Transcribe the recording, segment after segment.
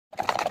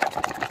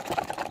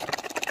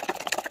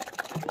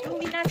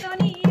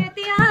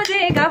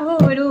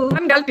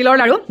গাল তিলৰ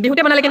লাৰু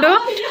বিহুতে বনালে কিন্তু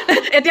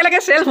এতিয়ালৈকে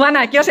চেল হোৱা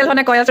নাই কিয় চেল হোৱা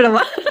নাই কৈ আছো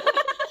ৰবা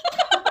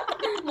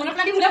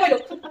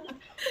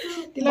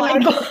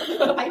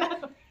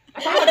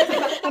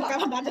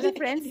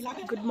ফ্ৰেণ্ডছ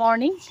গুড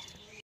মৰ্নিং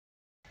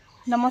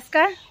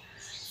নমস্কাৰ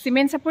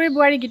সিমেন চাপৰি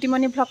বুৱাৰী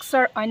গিটিমনি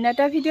ভ্লগছৰ অন্য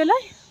এটা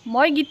ভিডিঅ'লৈ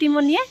মই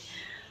গিটিমনিয়ে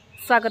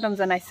স্বাগতম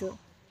জনাইছোঁ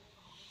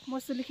মোৰ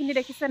চুলিখিনি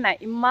দেখিছে নাই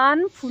ইমান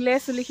ফুলে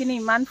চুলিখিনি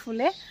ইমান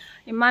ফুলে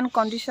ইমান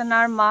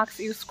কণ্ডিশ্যনাৰ মাস্ক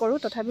ইউজ কৰোঁ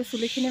তথাপি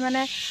চুলিখিনি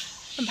মানে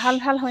ভাল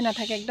ভাল হৈ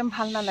নাথাকে একদম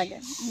ভাল নালাগে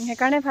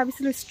সেইকাৰণে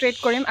ভাবিছিলোঁ ষ্ট্ৰেইট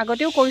কৰিম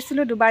আগতেও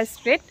কৰিছিলোঁ দুবাৰ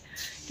ষ্ট্ৰেইট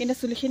কিন্তু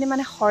চুলিখিনি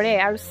মানে সৰে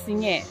আৰু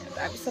ছিঙে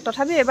তাৰপিছত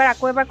তথাপি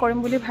আকৌ এবাৰ কৰিম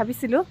বুলি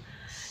ভাবিছিলোঁ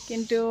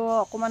কিন্তু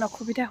অকণমান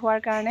অসুবিধা হোৱাৰ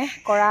কাৰণে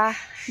কৰা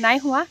নাই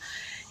হোৱা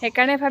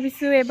সেইকাৰণে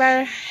ভাবিছোঁ এবাৰ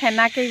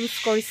হেনাকে ইউজ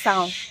কৰি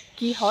চাওঁ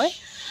কি হয়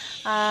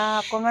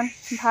অকণমান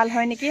ভাল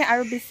হয় নেকি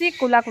আৰু বেছি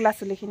কোলা কোলা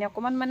চুলিখিনি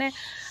অকণমান মানে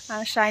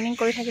শ্বাইনিং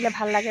কৰি থাকিলে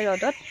ভাল লাগে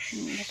ৰ'দত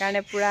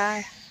সেইকাৰণে পূৰা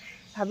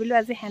ভাবিলোঁ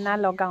আজি হেনা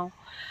লগাওঁ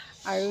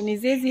আৰু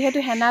নিজে যিহেতু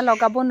হেনা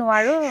লগাব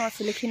নোৱাৰোঁ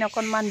চুলিখিনি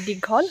অকণমান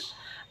দীঘল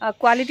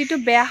কোৱালিটিটো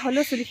বেয়া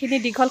হ'লেও চুলিখিনি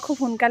দীঘল খুব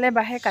সোনকালে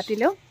বাঢ়ে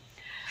কাটিলেও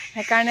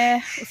সেইকাৰণে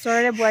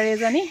ওচৰৰে বোৱাৰী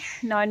এজনী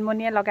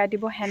নয়নমণিয়ে লগাই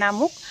দিব হেনা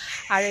মোক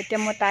আৰু এতিয়া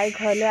মই তাইৰ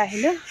ঘৰলৈ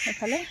আহিলোঁ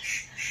এইফালে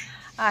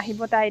আহিব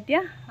তাই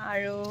এতিয়া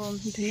আৰু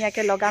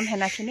ধুনীয়াকৈ লগাম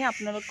হেনাখিনি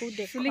আপোনালোকেও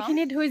দেখো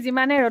চুলিখিনি ধুই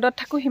যিমানে ৰ'দত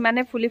থাকোঁ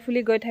সিমানে ফুলি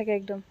ফুলি গৈ থাকে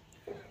একদম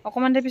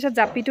অকণমান দেৰি পিছত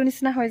জাপিটো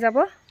নিচিনা হৈ যাব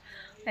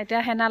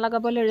এতিয়া হেনা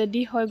লগাবলৈ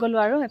ৰেডি হৈ গ'লোঁ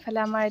আৰু এফালে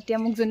আমাৰ এতিয়া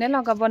মোক যোনে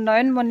লগাব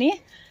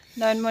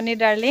নয়নমণি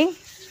ডাৰ্লিং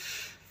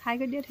হাই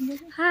কৰি দিয়া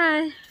ধুনীয়াকৈ হাই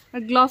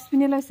গ্লভছ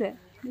পিন্ধি লৈছে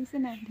দেখিছে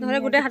নাই নহ'লে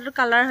গোটেই হাতত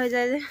কালাৰ হৈ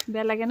যায় যে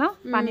বেয়া লাগে ন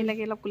পানী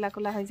লাগে অলপ কোলা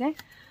কোলা হৈ যায়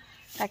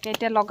তাকে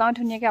এতিয়া লগাওঁ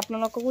ধুনীয়াকৈ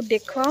আপোনালোককো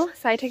দেখুৱাওঁ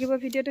চাই থাকিব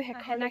ভিডিঅ'টো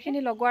হেনাখিনি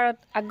লগোৱাৰ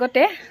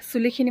আগতে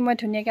চুলিখিনি মই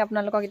ধুনীয়াকৈ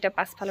আপোনালোকক এতিয়া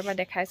পাছফালৰ পৰা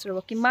দেখাইছোঁ ৰ'ব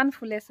কিমান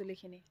ফুলে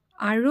চুলিখিনি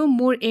আৰু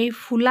মোৰ এই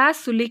ফুলা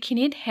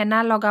চুলিখিনিত হেনা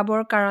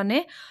লগাবৰ কাৰণে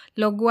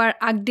লগোৱাৰ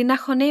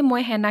আগদিনাখনেই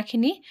মই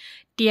হেনাখিনি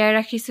তিয়াই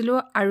ৰাখিছিলোঁ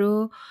আৰু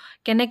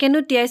কেনেকৈনো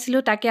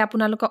তিয়াইছিলোঁ তাকে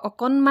আপোনালোকক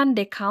অকণমান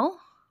দেখাওঁ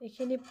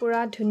এইখিনি পূৰা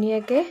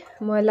ধুনীয়াকৈ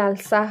মই লাল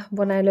চাহ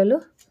বনাই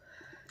ল'লোঁ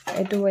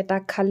এইটো এটা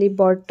খালী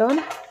বৰ্তন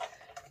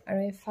আৰু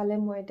এইফালে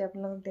মই এতিয়া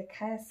আপোনালোকক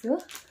দেখাই আছোঁ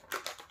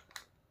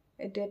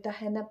এইটো এটা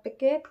হেনা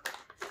পেকেট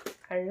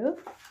আৰু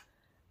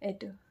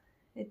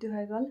এইটো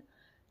হৈ গ'ল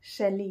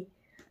চেলি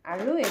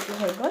আৰু এইটো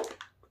হৈ গ'ল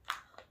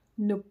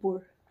নুপুৰ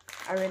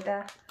আৰু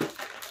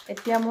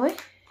এতিয়া মই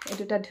এই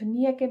দুটা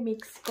ধুনীয়াকৈ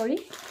মিক্স কৰি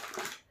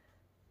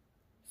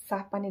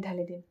চাহপানী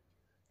ঢালি দিম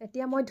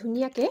এতিয়া মই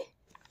ধুনীয়াকৈ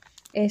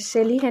এই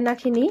চেলি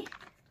হেনাখিনি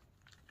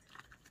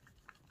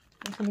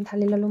এইখিনি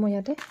ঢালি ল'লোঁ মই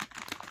ইয়াতে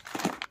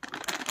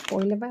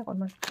পৰিলে বা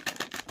অকণমান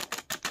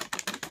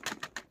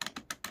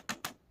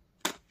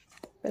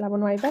পেলাব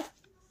নোৱাৰিবা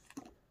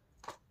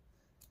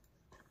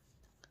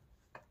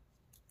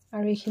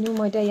আৰু এইখিনিও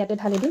মই এতিয়া ইয়াতে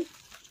ঢালি দিম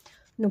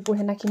নুপুৰ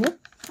হেনাখিনিও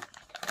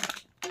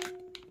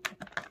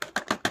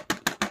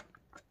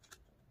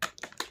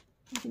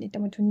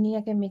এতিয়া মই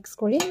ধুনীয়াকৈ মিক্স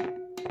কৰি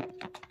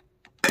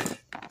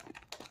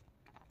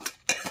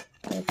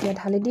এতিয়া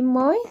ঢালি দিম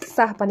মই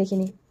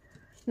চাহপানীখিনি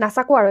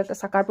নাচাকো আৰু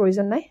চাকাৰ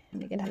প্ৰয়োজন নাই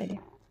এনেকৈ ঢালি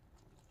দিম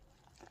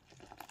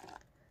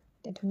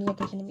এতিয়া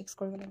ধুনীয়াকৈ এইখিনি মিক্স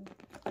কৰিব লাগিব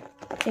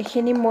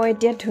এইখিনি মই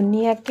এতিয়া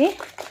ধুনীয়াকৈ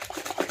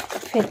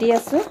ফেটি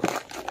আছোঁ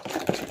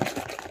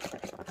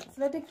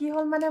আচলতে কি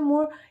হ'ল মানে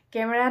মোৰ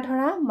কেমেৰা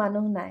ধৰা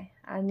মানুহ নাই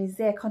আৰু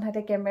নিজে এখন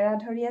হাতে কেমেৰা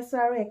ধৰি আছোঁ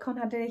আৰু এখন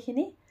হাতেৰে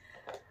এইখিনি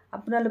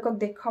আপোনালোকক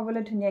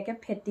দেখুৱাবলৈ ধুনীয়াকৈ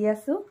ফেটি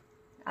আছোঁ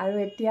আৰু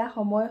এতিয়া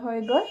সময় হৈ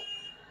গ'ল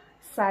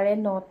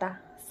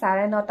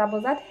 9:30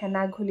 বজাত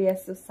হেনা ঘুলি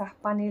আছোঁ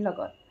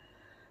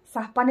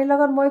চাহপানীৰ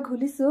লগত মই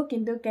ঘুলিছোঁ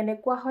কিন্তু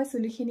কেনেকুৱা হয়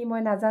চুলিখিনি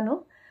মই নাজানো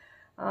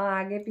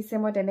আগে পিছে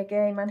মই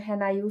তেনেকৈ ইমান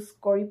হেনা ইউজ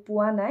কৰি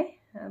পোৱা নাই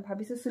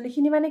ভাবিছোঁ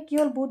চুলিখিনি মানে কি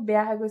হ'ল বহুত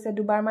বেয়া হৈ গৈছে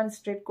দুবাৰমান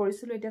ষ্ট্ৰেইট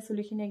কৰিছিলোঁ এতিয়া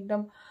চুলিখিনি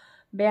একদম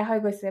বেয়া হৈ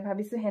গৈছে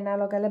ভাবিছোঁ হেনা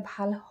লগালে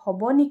ভাল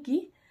হ'ব নেকি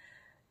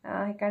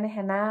সেইকাৰণে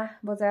হেনা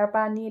বজাৰৰ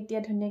পৰা আনি এতিয়া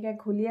ধুনীয়াকৈ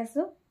ঘুলি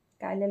আছোঁ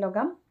কাইলৈ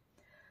লগাম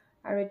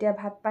আৰু এতিয়া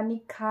ভাত পানী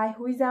খাই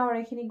শুই যাওঁ আৰু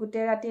এইখিনি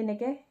গোটেই ৰাতি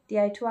এনেকৈ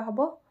তিয়াই থোৱা হ'ব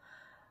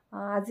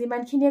আজি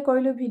ইমানখিনিয়ে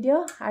কৰিলোঁ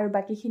ভিডিঅ' আৰু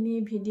বাকীখিনি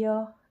ভিডিঅ'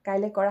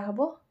 কাইলৈ কৰা হ'ব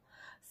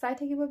চাই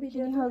থাকিব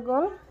ভিডিঅ' হৈ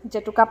গ'ল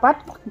জেতুকা পাত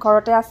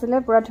ঘৰতে আছিলে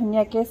পূৰা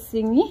ধুনীয়াকৈ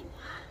ছিঙি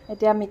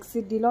এতিয়া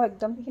মিক্সিত দি লওঁ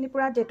একদম সেইখিনি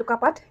পূৰা জেতুকা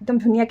পাত একদম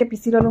ধুনীয়াকৈ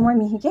পিচি ল'লোঁ মই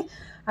মিহিকৈ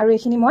আৰু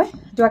এইখিনি মই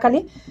যোৱাকালি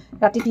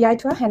ৰাতি তিয়াই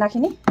থোৱা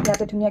হেনাখিনি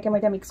ইয়াতে ধুনীয়াকৈ মই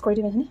এতিয়া মিক্স কৰি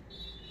দিম এইখিনি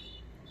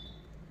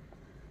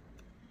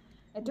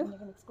এইটো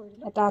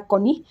এটা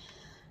কণী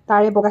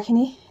তাৰে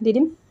বগাখিনি দি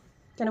দিম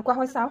কেনেকুৱা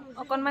হয় চাওঁ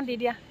অকণমান দি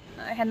দিয়া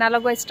হেনা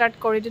লগোৱা ষ্টাৰ্ট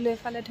কৰি দিলোঁ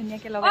এইফালে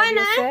ধুনীয়াকৈ লগাই দি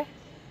আছে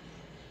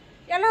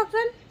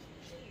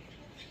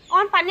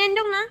পানী আনি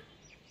দিয়ক না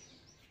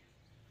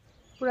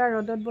পূৰা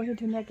ৰ'দত বহি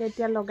ধুনীয়াকৈ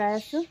এতিয়া লগাই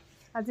আছোঁ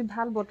আজি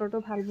ভাল বতৰটো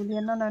ভাল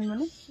বুলিয়ে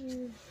নয়নমণি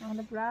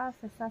নহ'লে পূৰা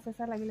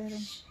চেঁচা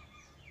লাগিলেহেঁতেন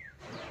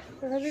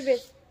তথাপি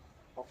বেছ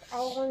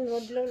আৰু অকণ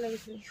ৰ'দ দিলেও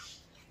লাগিছিল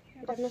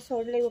আপোনাৰ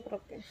চৰ্দি লাগিব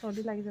পটককৈ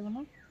চৰ্দি লাগি যাব ন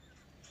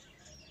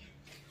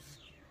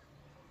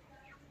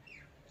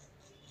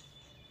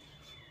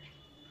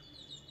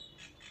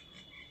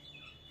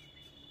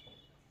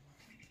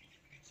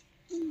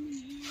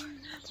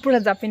পুৰা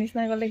জাপি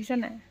নিচিনা গ'ল দেখিছে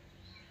নাই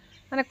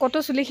মানে কতো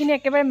চুলিখিনি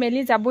একেবাৰে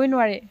মেলি যাবই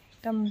নোৱাৰে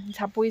একদম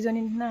ঝাপৰিজনী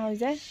নিচিনা হৈ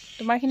যায়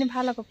তোমাৰখিনি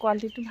ভাল আকৌ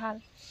কোৱালিটিটো ভাল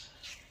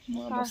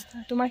মোৰ অৱস্থা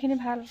তোমাৰখিনি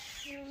ভাল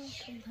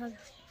ভাল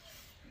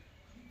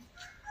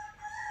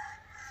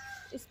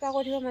স্পা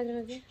কৰি দিব মাজে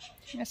মাজে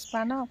স্পা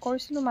ন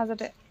কৰিছিলোঁ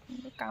মাজতে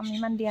কাম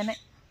ইমান দিয়া নাই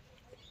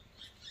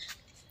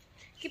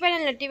কি পানী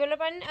নে টিউবেলৰ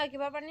পানী আৰু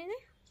কিবা পানী নে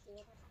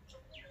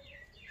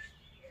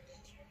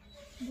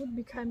বহুত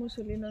বিষাই মোৰ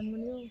চুলি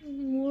ননমনিও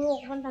মোৰো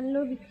অকণমান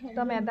টানিলেও বিষাই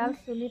একদম এডাল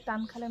চুলি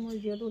টান খালে মোৰ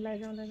জিঅ'টো ওলাই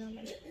যাওঁ লাগে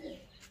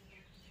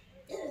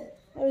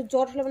আৰু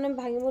জ্বৰ হ'লে মানে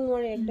ভাঙিব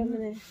নোৱাৰে একদম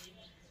মানে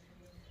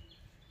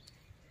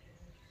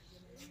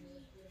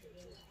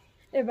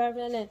এবাৰ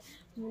মানে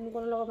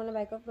মুনুকনৰ লগত মানে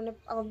বাইকত মানে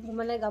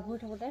মানে গাভৰু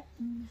থাকোঁতে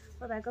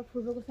বাইকত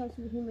ফুৰিব গৈছে আৰু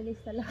চুলিখিনি মেলি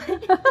ষ্টাইল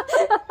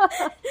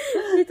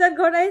পিছত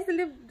ঘৰত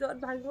আহিছিলি জ্বৰ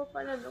ভাঙিব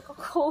পৰা নাই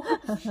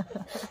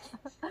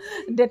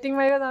ডেটিং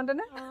মাৰিব যাওঁতে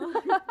নে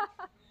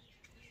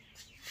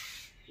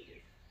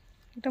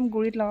একদম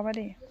গুৰিত লগাবা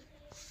দেই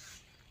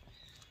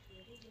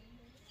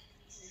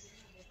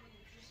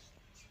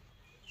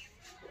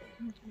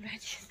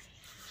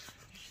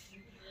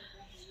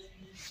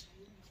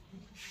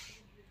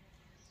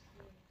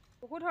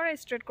বহুত ধৰে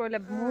ষ্ট্ৰেট কৰিলে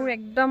মোৰ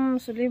একদম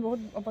চুলি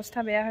বহুত অৱস্থা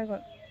বেয়া হৈ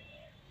গ'ল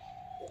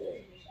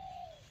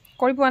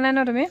কৰি পোৱা নাই ন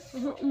তুমি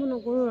মই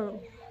নকৰোঁ আৰু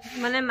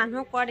মানে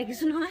মানুহক কৰা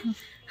দেখিছোঁ নহয়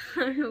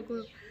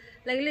নকৰোঁ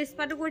লাগিলে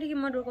স্পাটো কৰি থাকিম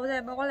মই দুৰ্গা পূজা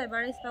অকল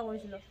এবাৰেই স্পা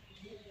কৰিছিলোঁ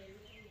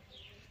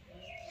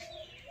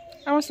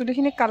আমাৰ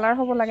চুলিখিনি কালাৰ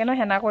হ'ব লাগে ন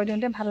হেনা কৰি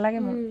দিওঁতে ভাল লাগে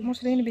মোৰ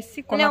চুলিখিনি বেছি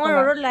মানে আমাৰ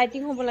ৰ'দত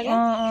লাইটিং হ'ব লাগে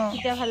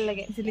তেতিয়া ভাল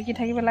লাগে জিলিকি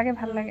থাকিব লাগে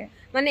ভাল লাগে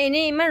মানে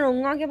এনেই ইমান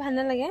ৰঙাকৈ ভাল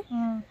নালাগে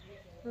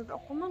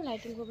অকণমান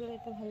লাইটিং কৰিবলৈ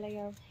এতিয়া ভাল লাগে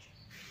আৰু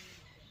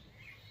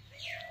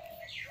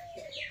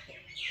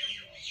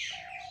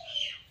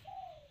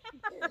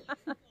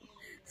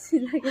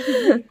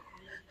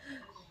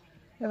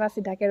এবাৰ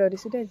চিধাকৈ ৰৈ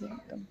দিছোঁ দেই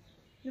একদম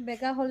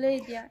বেকা হ'লেই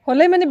এতিয়া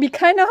হ'লেই মানে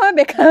বিষাই নহয়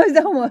বেকা হৈ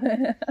যাওঁ মই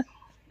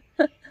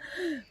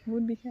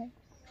বহুত বিষাই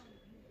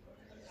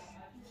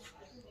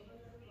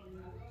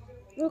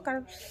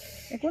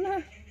একো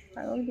নহয়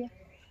পাগল দিয়া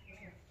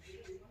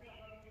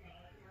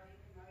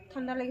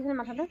ঠাণ্ডা লাগিছে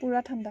মাথাটো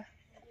পুৰা ঠাণ্ডা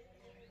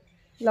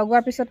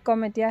লগোৱাৰ পিছত কম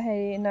এতিয়া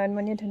হেৰি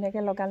নয়নমণিয়ে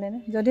ধুনীয়াকৈ লগালে নে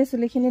যদি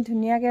চুলিখিনি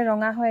ধুনীয়াকৈ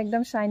ৰঙা হয়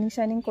একদম শ্বাইনিং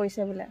শ্বাইনিং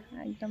কৰিছে বোলে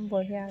একদম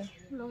বঢ়িয়া আৰু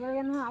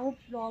লগালে নহয় আৰু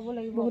লগাব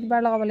লাগিব বহুতবাৰ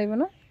লগাব লাগিব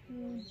ন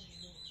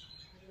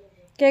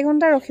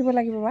কেইঘণ্টা ৰখিব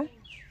লাগিব বা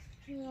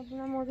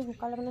আপোনাৰ মই যে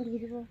শুকালে মানে ধুই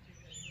দিব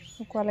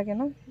শুকোৱা লাগে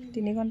ন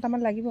 3 ঘণ্টামান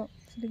লাগিব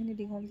চুলিখিনি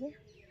দীঘল যে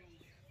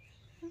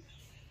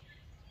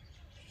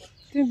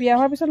তুমি বিয়া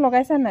হোৱাৰ পিছত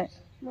লগাইছা নাই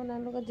মই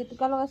নালগা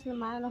জেতুকা লগাইছিলোঁ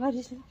মায়ে লগাই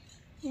দিছিলে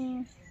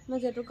মই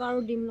জেতুকা আৰু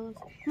ডিম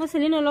লগাইছোঁ মই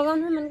চেলি নলগাওঁ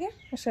নহয় ইমানকৈ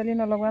চেলি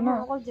নলগোৱা ন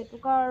অকল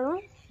জেতুকা আৰু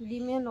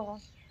ডিমে লগাওঁ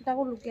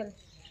তাকো লোকেল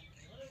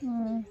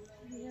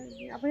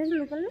আপুনি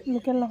লোকেল নে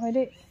লোকেল নহয়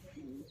দেই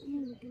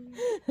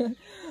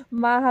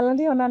মা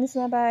হালধি অনা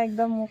নিচিনা তাই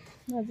একদম মোক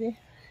আজি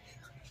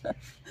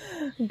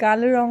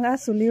গালো ৰঙা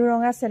চুলিও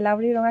ৰঙা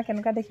চেলাউৰি ৰঙা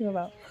কেনেকুৱা দেখিব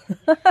বাৰু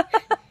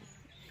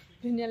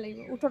ধুনীয়া লাগিব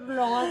ওঠৰটো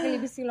ৰঙাকৈ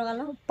লিপষ্টিক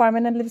লগালোঁ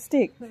পাৰ্মানেণ্ট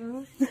লিপষ্টিক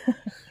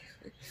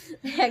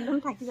একদম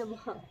থাকি যাব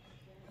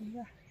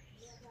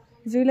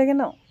জুই লাগে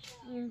ন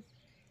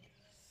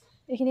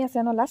এইখিনি আছে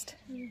ন লাষ্ট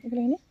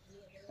এইখিনি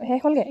শেষ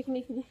হ'লগৈ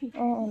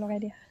অঁ লগাই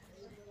দিয়া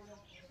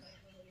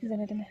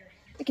যেনে তেনে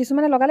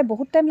কিছুমানে লগালে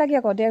বহুত টাইম লাগে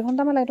আকৌ 1.5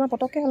 ঘণ্টামান লাগে তোমাৰ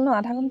পটককৈ হ'ল ন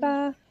আধা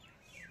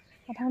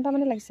ঘণ্টা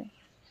মানে লাগিছে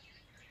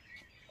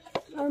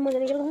আৰু মই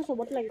যেনেকৈ লগাওঁ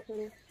চবতে লাগিছে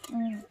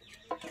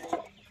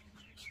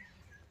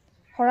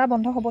সৰা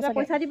বন্ধ হ'ব চাগে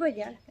পইচা দিব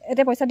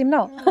এতিয়া পইচা দিম ন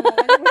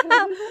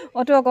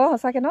অতো আকৌ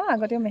সঁচাকৈ ন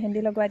আগতেও মেহেন্দি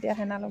লগোৱা এতিয়া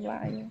হেনা লগোৱা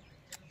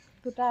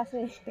দুটা আছে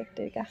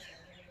তেৰিকা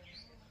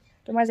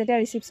তোমাৰ যেতিয়া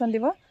ৰিচিপশ্যন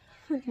দিব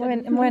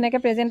মই এনেকৈ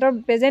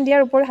প্ৰেজেণ্ট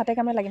দিয়াৰ ওপৰত হাতে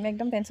কামে লাগিম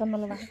একদম টেনশ্যন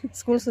নল'বা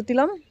স্কুল ছুটি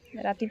ল'ম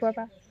ৰাতিপুৱাৰ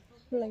পৰা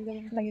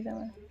লাগি যাম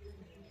আৰু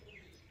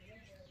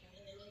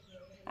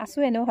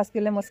আছোঁ এনেও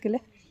হস্কিলে মস্কিলে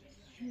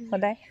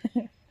সদায়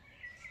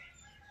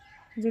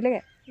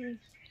জুইলেগে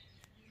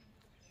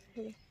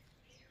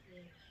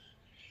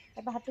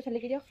এবাৰ হাতটো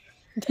চেলেকি দিয়ক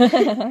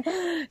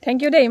থেংক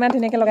ইউ দেই ইমান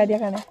ধুনীয়াকৈ লগাই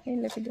দিয়াৰ কাৰণে এই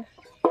লেপি দিয়া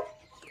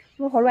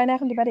মোৰ সৰু আইনা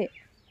এখন দিবা দেই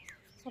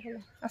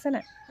আছে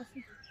নাই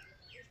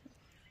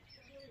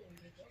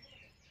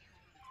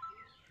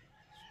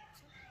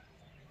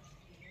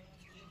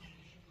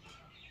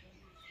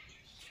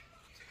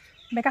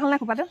বেকা হ'ল নাই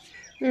খোপাটো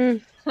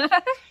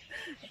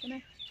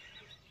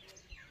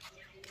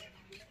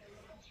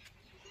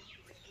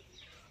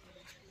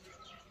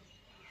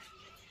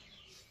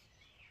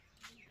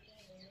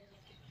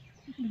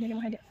ধুনীয়াকৈ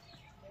বহাই দিয়া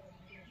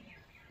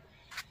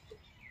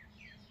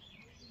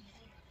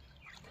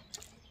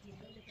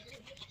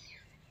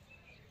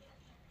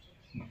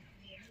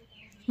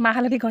মা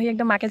হালধি ঘঁহি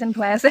একদম মাকে যেন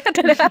ধুৱাই আছে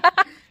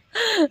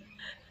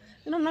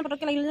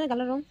পটককৈ লাগিলে যে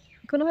গালৰ ৰং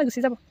কোনোবাই গুচি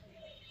যাব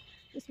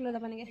স্কুললৈ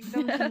যাব নেকি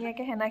একদম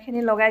ধুনীয়াকৈ হেনাখিনি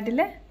লগাই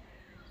দিলে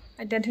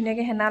এতিয়া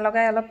ধুনীয়াকৈ হেনা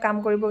লগাই অলপ কাম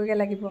কৰিবগৈ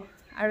লাগিব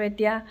আৰু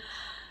এতিয়া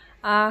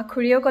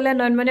খুৰীয়েও ক'লে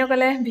নয়নমণিয়েও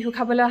ক'লে বিহু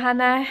খাবলৈ অহা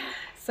নাই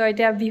চ'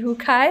 এতিয়া বিহু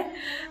খাই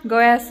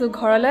গৈ আছোঁ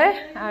ঘৰলৈ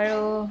আৰু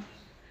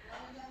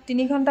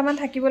 3 ঘণ্টামান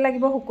থাকিব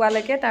লাগিব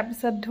শুকুৱালৈকে,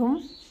 তাৰপিছত ধুম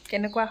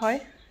কেনেকুৱা হয়।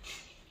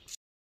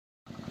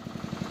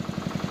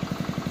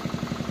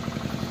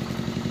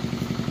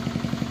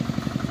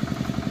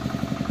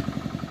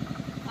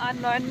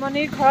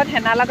 নয়নমণিৰ ঘৰত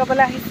হেনা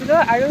লগাবলৈ আহিছিলোঁ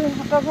আৰু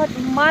সিহঁতৰ ঘৰত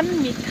ইমান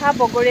মিঠা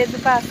বগৰী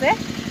এজোপা আছে।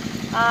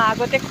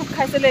 আগতে খুব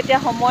খাইছিলোঁ, এতিয়া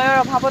সময়ৰ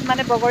অভাৱত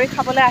মানে বগৰী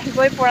খাবলৈ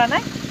আহিবই পৰা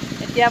নাই।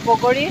 এতিয়া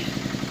বগৰী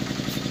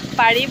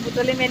পাৰি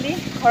বুটলি মেলি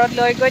ঘৰত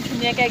লৈ গৈ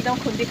ধুনীয়াকৈ একদম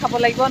খুন্দি খাব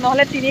লাগিব,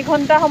 নহ'লে 3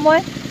 ঘণ্টা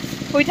সময়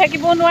শুই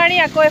থাকিবও নোৱাৰি,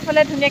 আকৌ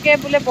এফালে ধুনীয়াকৈ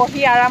বোলে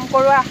বহি আৰাম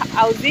কৰোঁ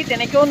আউজি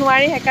তেনেকৈও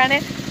নোৱাৰি। সেইকাৰণে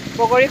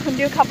বগৰী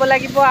খুন্দিও খাব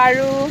লাগিব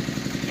আৰু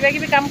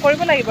কিবাকিবি কাম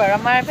কৰিব লাগিব আৰু।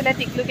 আমাৰ এইফালে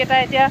টিকলুকেইটা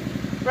এতিয়া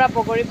পূৰা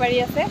বগৰী পাৰি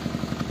আছে,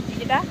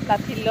 এইকেইটা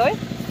লাঠি লৈ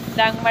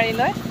ডাং মাৰি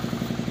লৈ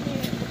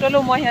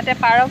বুটলোঁ মই, সিহঁতে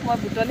পাৰক মই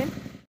বুটলিম।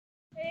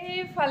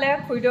 এইফালে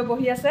খুৰীদেউ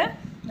বহি আছে,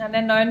 মানে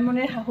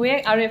নয়নমণিৰ শাহুৱেক,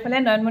 আৰু এইফালে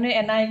নয়নমণিৰ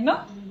এনাইক ন,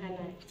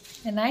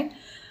 এনাইক।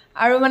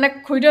 আৰু মানে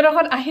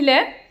খুৰীদেউহঁত আহিলে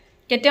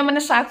কেতিয়াও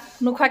মানে চাহ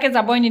নোখোৱাকৈ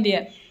যাবই নিদিয়ে,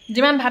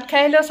 যিমান ভাত খাই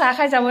আহিলেও চাহ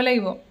খাই যাব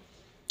লাগিব।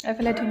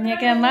 এইফালে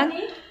ধুনীয়াকৈ আমাক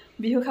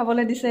বিহু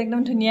খাবলৈ দিছে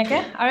একদম ধুনীয়াকৈ।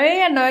 আৰু এই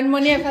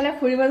নয়নমণি এফালে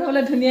ফুৰিব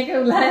যাবলৈ ধুনীয়াকৈ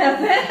ওলাই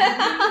আছে।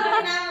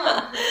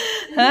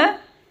 হা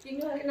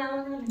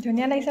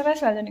ধুনীয়া লাগিছে পাই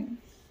ছোৱালীজনীক।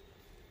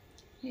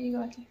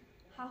 সেইগৰাকী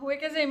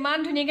শাহুৱেকে যে ইমান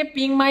ধুনীয়াকৈ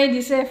পিং মাৰি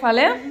দিছে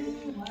এফালে,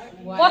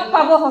 ক'ত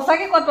পাব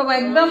সঁচাকৈ ক'ত পাব,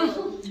 একদম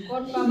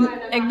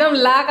একদম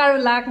লাক আৰু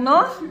লাক ন।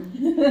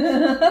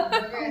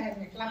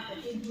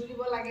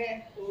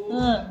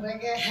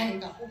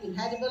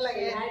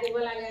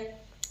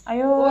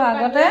 আয়ো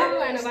আগতে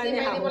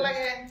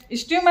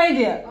ষ্ট্ৰি মাৰি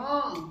দিয়ে,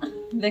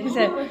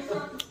 দেখিছে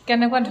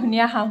কেনেকুৱা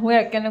ধুনীয়া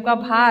শাহুৱেক, কেনেকুৱা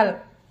ভাল,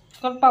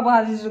 ক'ত পাব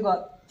আজিৰ যুগত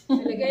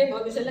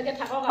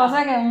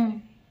সঁচাকৈ।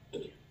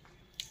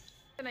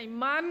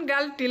 ইমান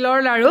গাল তিলৰ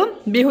লাড়ু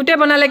বিহুতে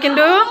বনালে,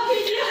 কিন্তু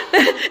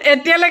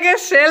এতিয়ালৈকে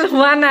চেল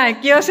হোৱা নাই।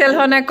 কিয় চেল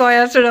হোৱা নাই কৈ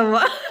আছো ৰ'ব।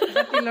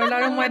 তিলৰ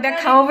লাড়ু মই এতিয়া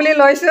খাওঁ বুলি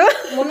লৈছোঁ,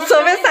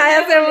 চবে চাই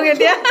আছে মোক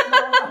এতিয়া।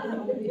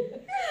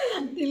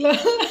 তিলৰ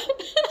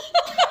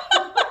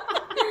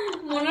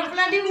মনত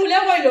পেলাই দি ভুলে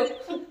কৰিলোঁ।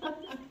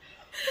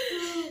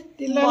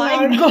 তিলৰ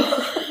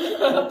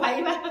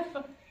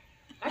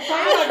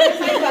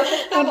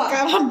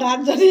দাঁত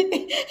যদি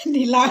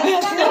ঢিলা হৈ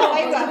আছে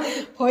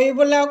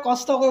ভৰিবলৈ আৰু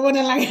কষ্ট কৰিব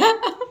নালাগে।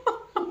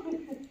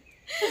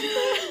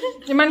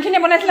 ইমানখিনি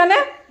বনাইছিলানে?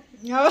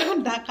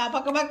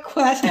 কাৰোবাক কাৰোবাক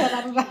খুৱাইছে।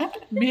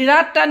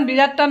 বিৰাট টান,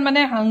 বিৰাট টান,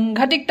 মানে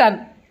সাংঘাতিক টান।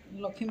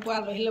 লখিমপুৰ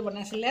আলহীলৈ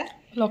বনাইছিলে,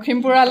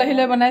 লখিমপুৰ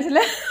আলহীলৈ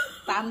বনাইছিলে,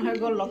 টান হৈ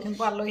গ'ল।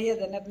 লখিমপুৰ আলহীয়ে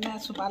যেনে তেনে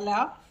চুপালে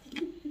আৰু।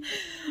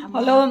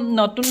 হ'লেও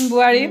নতুন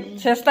বোৱাৰী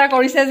চেষ্টা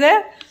কৰিছে যে,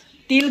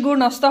 তিল গুৰ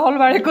নষ্ট হ'ল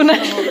বাৰু, একো নাই।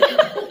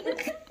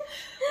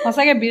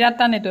 সঁচাকৈ বিৰাট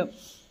টান এইটো,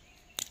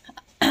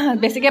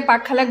 বেছিকৈ পাক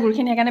খালে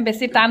গুৰখিনি, সেইকাৰণে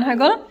বেছি টান হৈ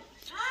গ'ল।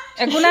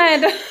 একো নাই,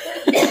 এইটো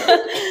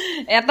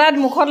এটাত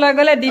মুখত লৈ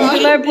গ'লে দিনটো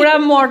লৈ পূৰা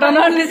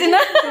মৰ্টনৰ নিচিনা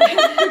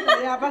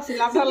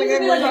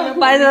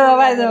পাই যাব,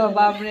 পাই যাব।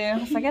 বাপৰে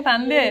সঁচাকৈ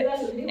টান দেই,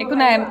 একো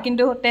নাই,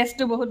 কিন্তু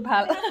টেষ্টটো বহুত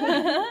ভাল।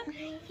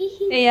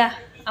 এয়া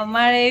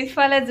আমাৰ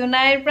এইফালে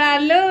জোনাইৰ পৰা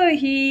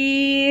আলহী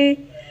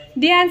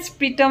ডিয়াঞ্চ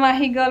প্ৰীতম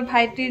আহি গ'ল,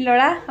 ভাইটিৰ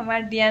ল'ৰা আমাৰ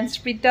ডিয়াঞ্চ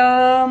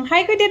প্ৰীতম।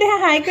 হাই কৈ দিয়া দেহা,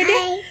 হাই কৈ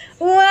দিয়া।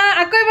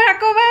 আকৌ এবাৰ,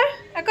 আকৌ এবাৰ,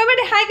 আকৌ এবাৰ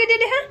দে, হাই কৈ দিয়া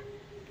দেহা।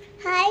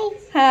 হাই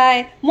হাই।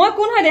 মই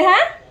কোন হয় দেহা?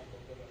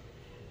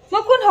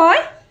 মই কোন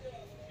হয়?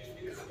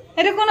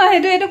 এইটো কোন হয়?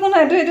 সেইটো কোন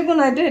হয়? এইটো কোন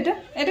হয়?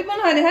 এইটো কোন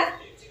হয় দেহা?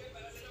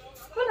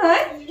 কোন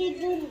হয়?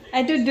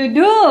 এইটো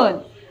দুদুন।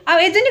 আৰু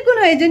এজনী কোন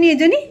হয়? এজনী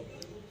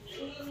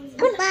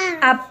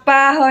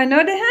আপা হয় ন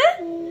দেহা?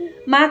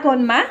 মা কোন?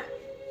 মা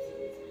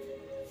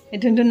এই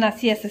ধুনধুন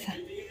নাচি আছে চা।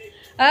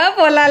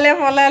 পলালে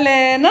পলালে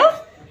ন।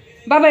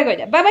 বাবাই কৈ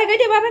দিয়া, বাবাই কৈ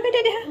দিয়া, বাবাই কৈ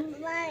দিয়া দেহা।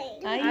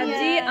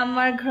 আজি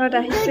আমাৰ ঘৰত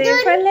আহিছে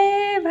এইফালে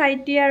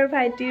ভাইটি আৰু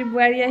ভাইটিৰ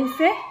বোৱাৰী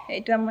আহিছে।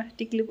 এইটো আমাৰ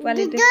টিকলু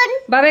পোৱালিটো।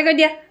 বাবাই কৈ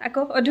দিয়া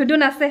আকৌ।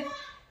 ধুদুন আছে।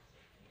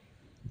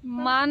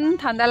 ইমান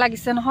ঠাণ্ডা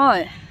লাগিছে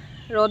নহয়,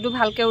 ৰ'দো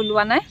ভালকৈ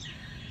ওলোৱা নাই,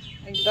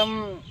 একদম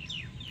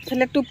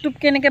এইফালে টুপ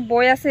টুপকৈ এনেকৈ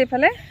বৈ আছে,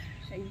 এইফালে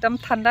একদম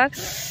ঠাণ্ডা।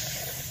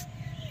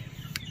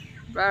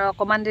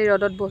 অকণমান দেৰি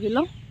ৰ'দত বহি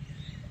লওঁ,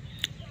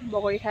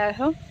 বগৰী খাই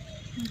আহোঁ।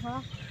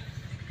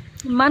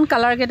 ইমান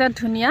কালাৰকেইটা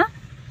ধুনীয়া,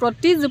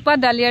 প্ৰতিজোপা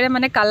ডালিয়াৰে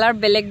মানে কালাৰ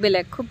বেলেগ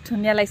বেলেগ, খুব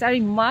ধুনীয়া লাগিছে। আৰু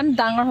ইমান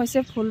ডাঙৰ হৈছে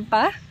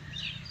ফুলপাহ,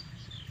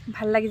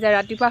 ভাল লাগি যায়।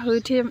 ৰাতিপুৱা শুই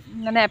উঠি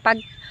মানে এপাক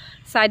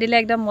চাই দিলে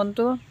একদম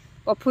মনটো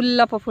প্ৰফুল্ল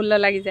প্ৰফুল্ল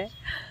লাগি যায়।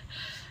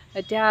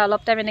 এতিয়া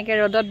অলপ টাইম এনেকৈ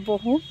ৰ'দত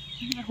বহোঁ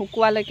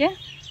শুকুৱালৈকে।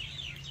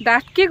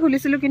 ডাঠকৈ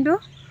খুলিছিলোঁ, কিন্তু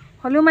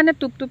হ'লেও মানে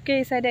টুপ টুপকৈ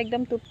এই চাইডে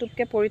একদম টুপ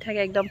টুপকৈ পৰি থাকে,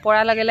 একদম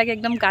পৰাৰ লগে লগে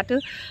একদম গাটো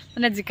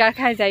মানে জিকাৰ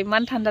খাই যায়,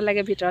 ইমান ঠাণ্ডা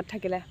লাগে ভিতৰত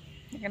থাকিলে।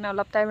 সেইকাৰণে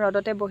অলপ টাইম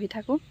ৰ'দতে বহি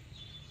থাকোঁ।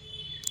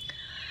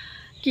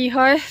 কি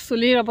হয়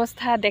চুলিৰ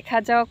অৱস্থা দেখা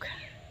যাওক।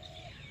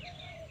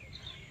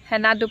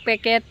 হেনা 2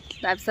 পেকেট,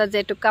 তাৰপিছত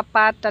জেতুকা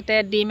পাত, তাতে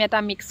ডিম এটা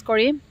মিক্স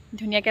কৰি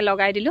ধুনীয়াকৈ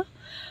লগাই দিলোঁ।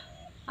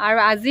 আৰু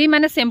আজি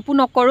মানে চেম্পু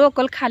নকৰোঁ,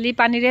 অকল খালী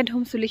পানীৰে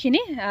ধুম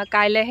চুলিখিনি।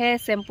 কাইলৈহে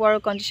চেম্পু আৰু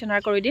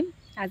কণ্ডিশ্যনাৰ কৰি দিম,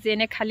 আজি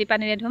এনেই খালী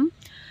পানীৰে ধুম।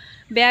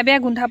 বেয়া বেয়া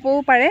গোন্ধাবও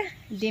পাৰে,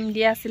 ডিম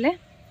দিয়া আছিলে।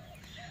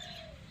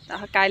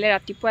 কাইলৈ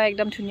ৰাতিপুৱা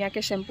একদম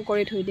ধুনীয়াকৈ চেম্পু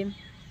কৰি ধুই দিম।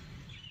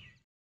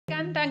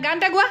 গান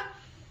এটা গোৱা।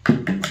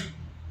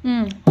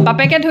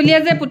 বাপেকে ঢুলিয়া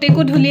যে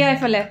পুতেকো ঢুলিয়া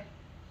এফালে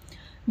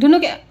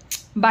ধুনুকে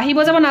বাহি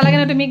বজাব নালাগে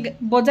ন তুমি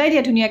বজাই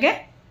দিয়া ধুনীয়াকে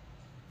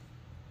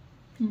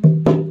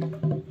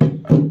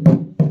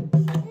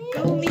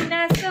তুমি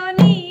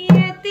নাচনি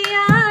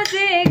এতিয়া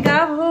যে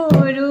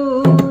গাভৰু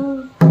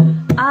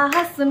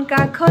আহাচোন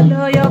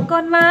কাষলৈ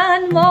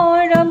অকণমান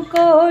মৰম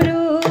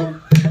কৰো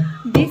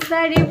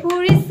বিচাৰি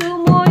ফুৰিছো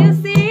ময়ো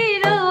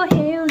চিৰ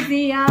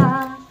সেউজীয়া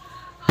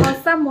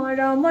সঁচা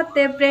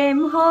মৰমতে প্ৰেম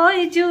হয়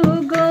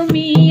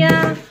যুগমীয়া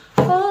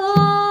ঐ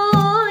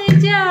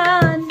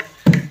জান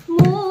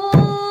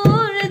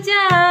মোৰ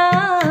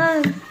জান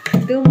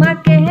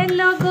তোমাকে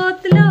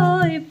লগত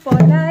লৈ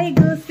পলাই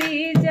গুচি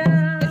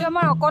যাম এইটো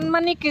আমাৰ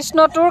অকণমানি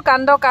কৃষ্ণটোৰ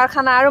কাণ্ড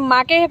কাৰখানা আৰু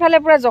মাকে সেইফালে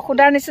পুৰা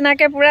যশোদাৰ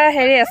নিচিনাকে পুৰা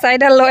হেৰি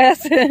এচাইডাল লৈ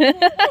আছে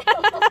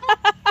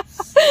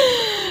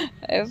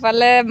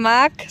এইফালে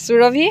মাক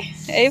সুৰভি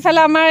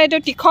এইফালে আমাৰ এইটো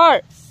তীখৰ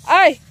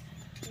ঐ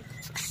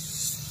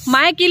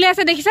মায়ে কি লৈ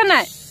আছে দেখিছা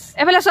নাই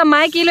এফালে চব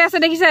মায়ে কি লৈ আছে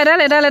দেখিছা এডাল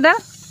এডাল এডাল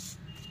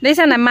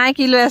দেখিছা নাই মায়ে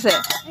কি লৈ আছে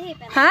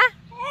হা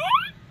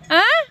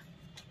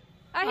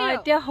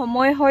এতিয়া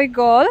সময় হৈ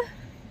গ'ল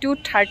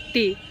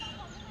 2:30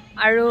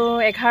 আৰু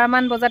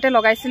 11মান বজাতে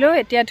লগাইছিলোঁ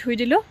এতিয়া ধুই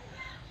দিলোঁ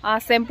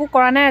চেম্পু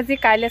কৰা নাই আজি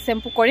কাইলৈ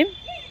চেম্পু কৰিম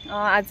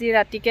আজি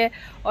ৰাতিকে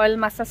অইল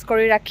মাছাজ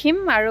কৰি ৰাখিম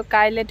আৰু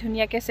কাইলৈ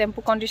ধুনীয়াকৈ চেম্পু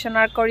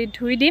কণ্ডিশ্যনাৰ কৰি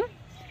ধুই দিম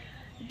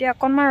এতিয়া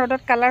অকণমান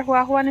ৰ'দত কালাৰ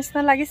হোৱা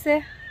নিচিনা লাগিছে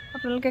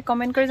আপোনালোকে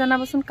কমেণ্ট কৰি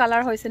জনাবচোন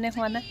কালাৰ হৈছে নে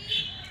হোৱা নাই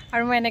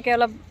আৰু মই এনেকৈ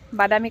অলপ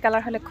বাদামী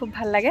কালাৰ হ'লে খুব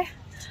ভাল লাগে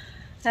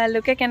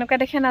লোকে কেনেকুৱা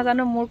দেখে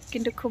নাজানো মোৰ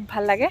কিন্তু খুব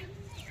ভাল লাগে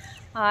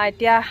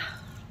এতিয়া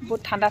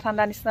বহুত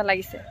ঠাণ্ডা নিচিনা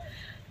লাগিছে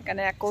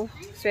সেইকাৰণে আকৌ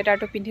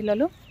চুৱেটাৰটো পিন্ধি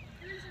ল'লোঁ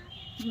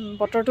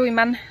বতৰটো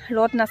ইমান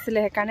ৰ'দ নাছিলে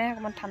সেইকাৰণে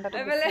অকণমান ঠাণ্ডাটো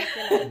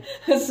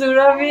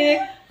সুৰভি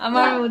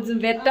আমাৰ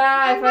বেটা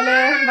এইফালে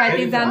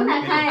ভাইটি জান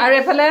আৰু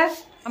এইফালে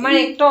আমাৰ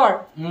এক্টৰ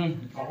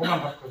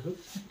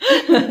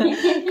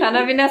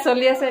খানা পিনা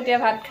চলি আছে এতিয়া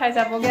ভাত খাই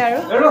যাবগে আৰু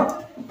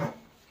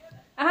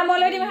আহা মই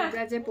লৈ দিম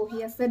আহা যে পঢ়ি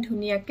আছে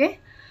ধুনীয়াকৈ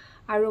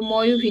আৰু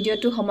ময়ো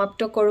ভিডিঅ'টো সমাপ্ত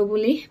কৰোঁ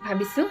বুলি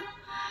ভাবিছোঁ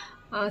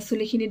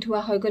চুলিখিনি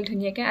ধোৱা হৈ গ'ল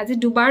ধুনীয়াকৈ আজি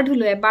দুবাৰ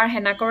ধুলোঁ এবাৰ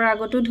হেনা কৰাৰ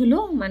আগতো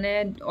ধুলোঁ মানে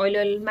অইল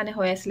মানে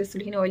হৈ আছিলে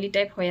চুলিখিনি অইলি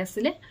টাইপ হৈ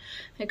আছিলে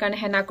সেইকাৰণে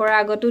হেনা কৰাৰ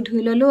আগতো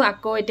ধুই ল'লোঁ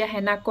আকৌ এতিয়া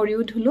হেনা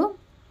কৰিও ধুলোঁ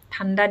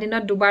ঠাণ্ডা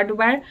দিনত দুবাৰ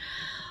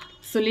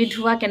চুলি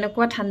ধোৱা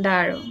কেনেকুৱা ঠাণ্ডা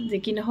আৰু যি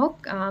কি নহওক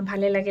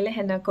ভালে লাগিলে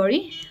হেনা কৰি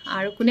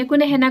আৰু কোনে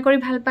কোনে হেনা কৰি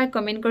ভাল পায়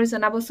কমেণ্ট কৰি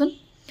জনাবচোন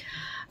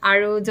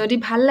আৰু যদি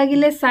ভাল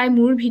লাগিলে চাই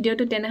মোৰ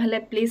ভিডিঅ'টো তেনেহ'লে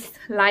প্লিজ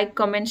লাইক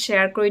কমেণ্ট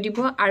শ্বেয়াৰ কৰি দিব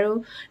আৰু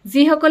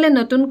যিসকলে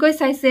নতুনকৈ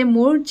চাইছে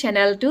মোৰ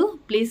চেনেলটো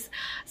প্লিজ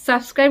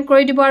ছাবস্ক্ৰাইব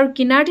কৰি দিব আৰু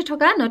কিনাৰতে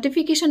থকা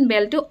নটিফিকেশ্যন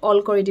বেলটো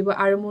অল কৰি দিব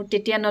আৰু মোৰ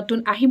তেতিয়া নতুন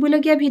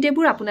আহিবলগীয়া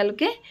ভিডিঅ'বোৰ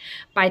আপোনালোকে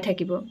পাই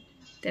থাকিব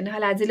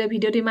তেনেহ'লে আজিলৈ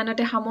ভিডিঅ'টো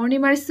ইমানতে সামৰণি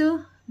মাৰিছোঁ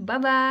bye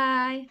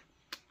bye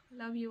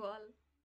love you all